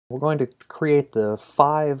We're going to create the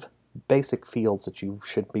 5 basic fields that you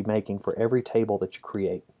should be making for every table that you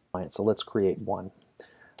create. So let's create one.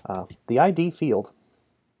 The ID field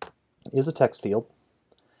is a text field,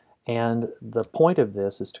 and the point of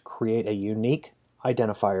this is to create a unique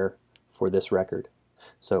identifier for this record.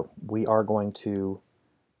 So we are going to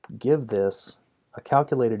give this a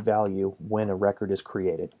calculated value when a record is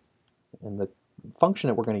created. And the function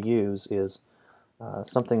that we're going to use is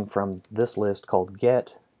something from this list called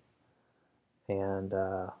get, and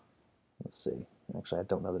let's see, actually I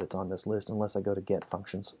don't know that it's on this list unless I go to get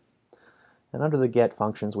functions. And under the get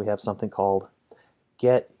functions we have something called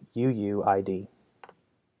get UUID.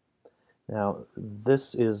 Now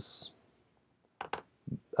this is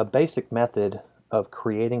a basic method of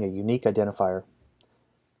creating a unique identifier.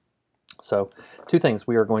 So 2 things: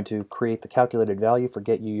 we are going to create the calculated value for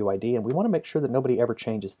get UUID, and we want to make sure that nobody ever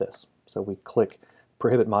changes this. So we click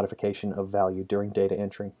prohibit modification of value during data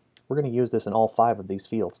entry. We're going to use this in all 5 of these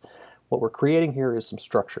fields. What we're creating here is some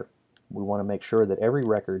structure. We want to make sure that every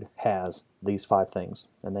record has these 5 things,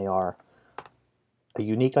 and they are a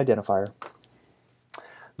unique identifier,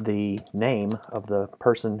 the name of the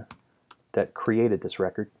person that created this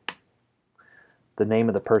record, the name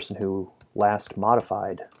of the person who last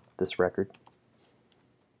modified this record,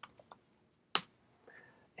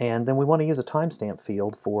 and then we want to use a timestamp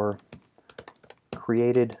field for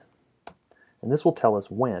created, and this will tell us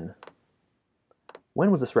when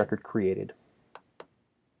was this record created,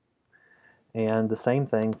 and the same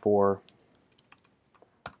thing for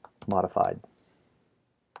modified.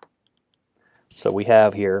 So we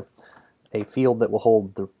have here a field that will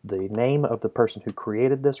hold the name of the person who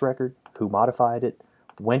created this record, who modified it,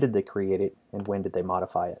 when did they create it, and when did they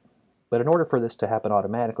modify it. But in order for this to happen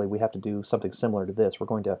automatically, we have to do something similar to this. We're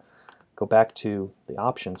going to go back to the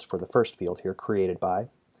options for the first field here, created by, and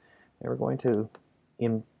we're going to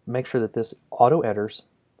make sure that this auto-enters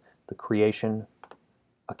the creation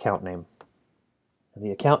account name. And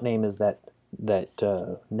the account name is that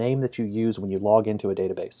name that you use when you log into a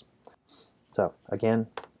database. So again,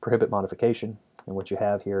 prohibit modification, and what you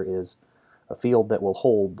have here is a field that will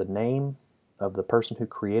hold the name of the person who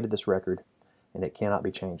created this record, and it cannot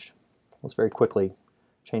be changed. Let's very quickly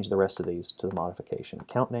change the rest of these to the modification.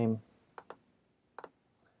 Account name,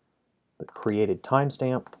 the created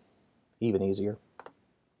timestamp, even easier,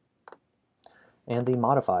 and the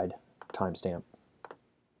modified timestamp.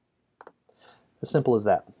 As simple as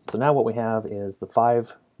that. So now what we have is the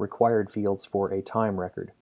 5 required fields for a time record.